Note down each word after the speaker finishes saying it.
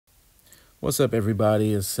What's up,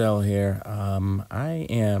 everybody? It's Cell here. I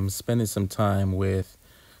am spending some time with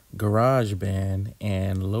GarageBand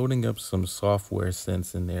and loading up some software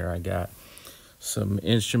synths in there. I got some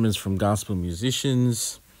instruments from gospel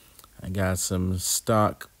musicians. I got some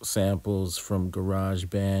stock samples from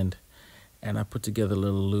GarageBand, and I put together a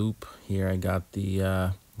little loop. Here I got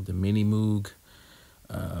the Mini Moog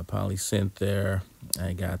poly synth there.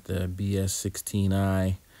 I got the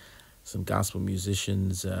BS16i, some gospel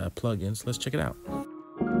musicians plugins. Let's check it out.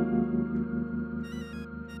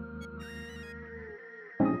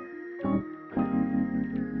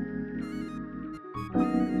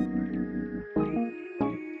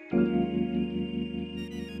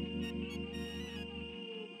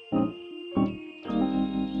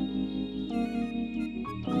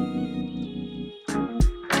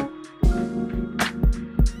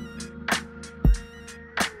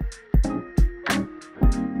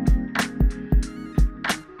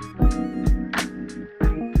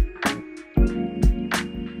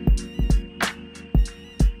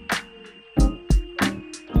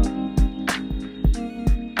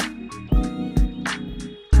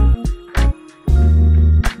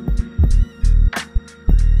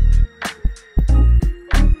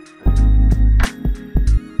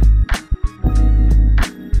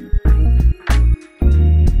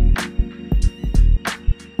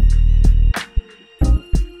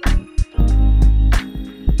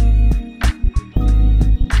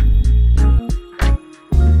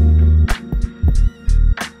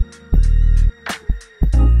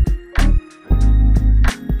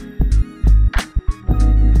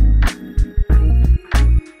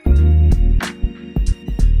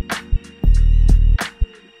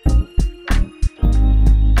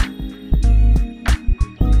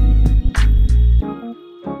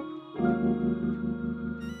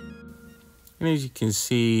 And as you can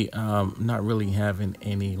see, not really having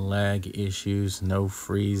any lag issues, no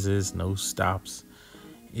freezes, no stops.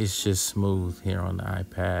 It's just smooth here on the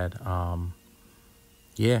iPad.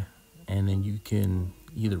 Yeah, and then you can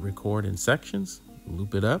either record in sections,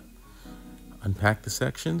 loop it up, unpack the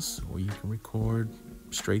sections, or you can record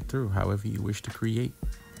straight through, however you wish to create.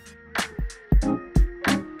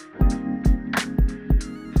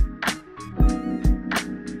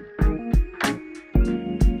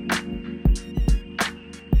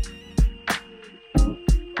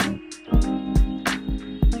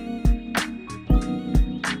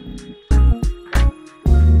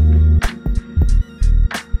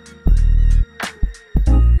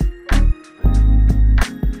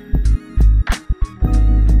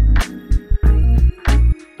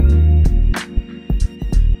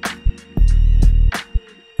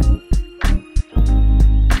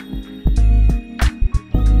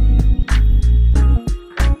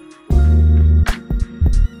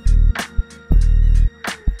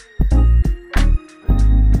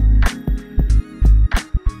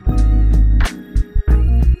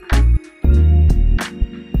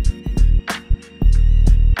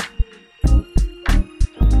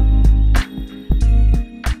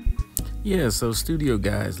 Yeah, so studio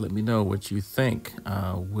guys, let me know what you think.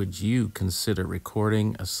 Would you consider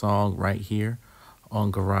recording a song right here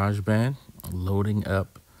on GarageBand, loading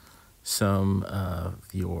up some of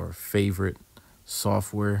your favorite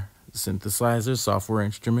software synthesizers, software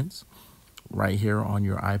instruments right here on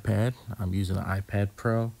your iPad? I'm using an iPad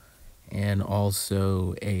Pro and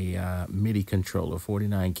also a MIDI controller,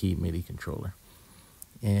 49 key MIDI controller.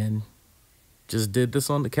 And just did this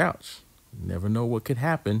on the couch. Never know what could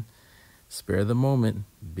happen. Spare the moment,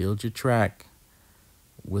 build your track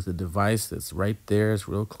with a device that's right there. It's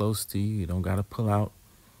real close to you. You don't got to pull out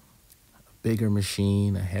a bigger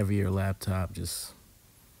machine, a heavier laptop. Just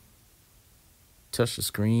touch the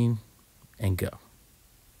screen and go.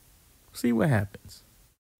 See what happens.